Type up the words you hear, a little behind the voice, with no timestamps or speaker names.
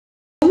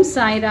Om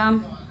Sai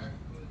Ram.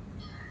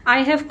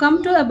 I have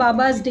come to a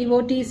Baba's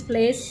devotee's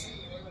place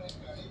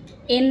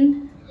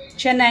in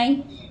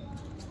Chennai.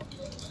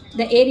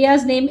 The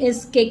area's name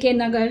is KK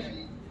Nagar,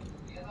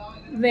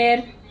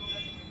 where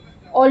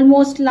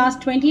almost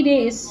last 20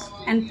 days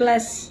and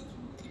plus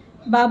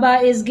Baba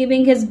is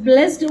giving his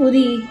blessed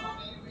Udi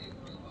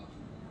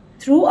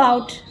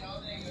throughout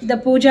the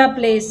puja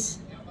place.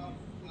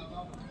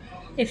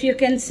 If you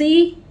can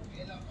see,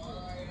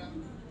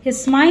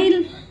 his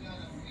smile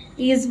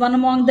is one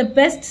among the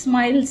best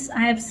smiles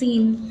I have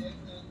seen,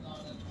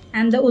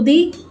 and the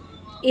Udi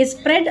is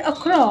spread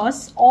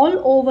across all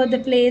over the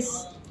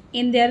place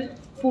in their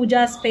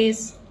puja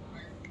space.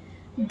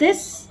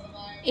 This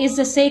is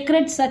the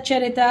sacred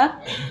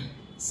Satcharita,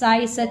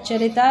 Sai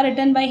Satcharita,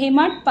 written by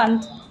Hemant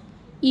Pant.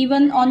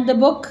 Even on the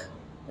book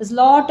is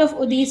lot of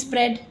Udi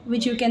spread,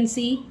 which you can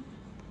see.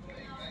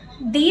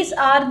 These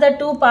are the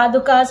two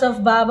Padukas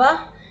of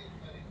Baba,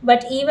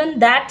 but even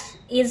that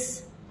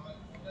is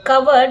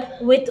covered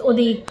with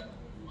Udi.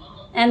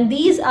 And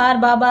these are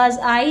Baba's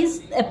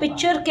eyes, a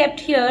picture kept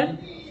here.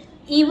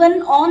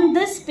 Even on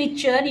this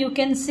picture you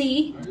can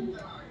see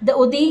the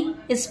Udi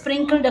is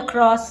sprinkled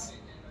across.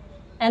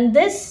 And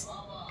this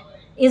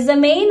is the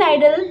main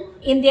idol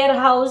in their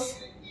house,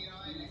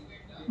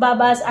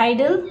 Baba's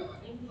idol.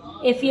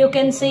 If you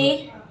can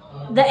see,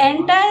 the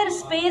entire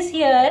space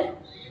here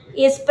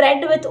is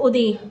spread with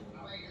Udi.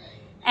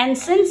 And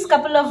since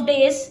couple of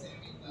days,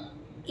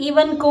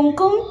 even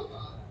Kumkum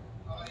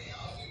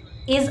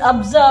is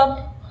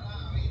observed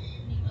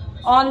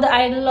on the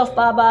idol of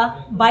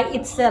Baba by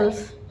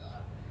itself.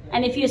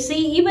 And if you see,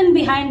 even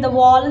behind the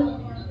wall,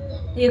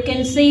 you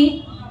can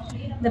see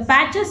the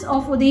patches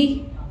of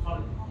Udi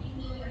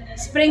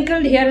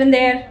sprinkled here and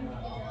there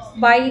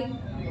by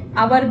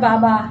our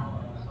Baba.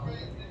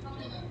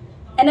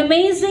 An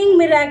amazing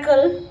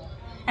miracle,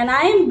 and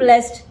I am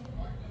blessed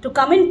to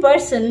come in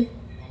person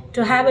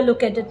to have a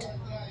look at it.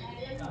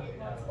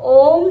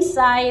 Om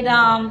Sai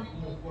Ram.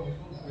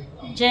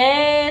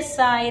 Jai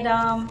Sai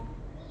Ram.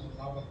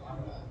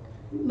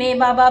 May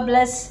Baba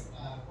bless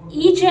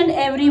each and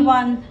every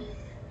one.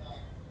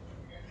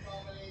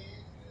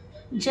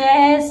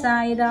 Jai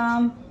Sai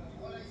Ram.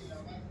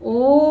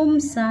 Om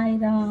Sai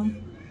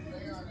Ram.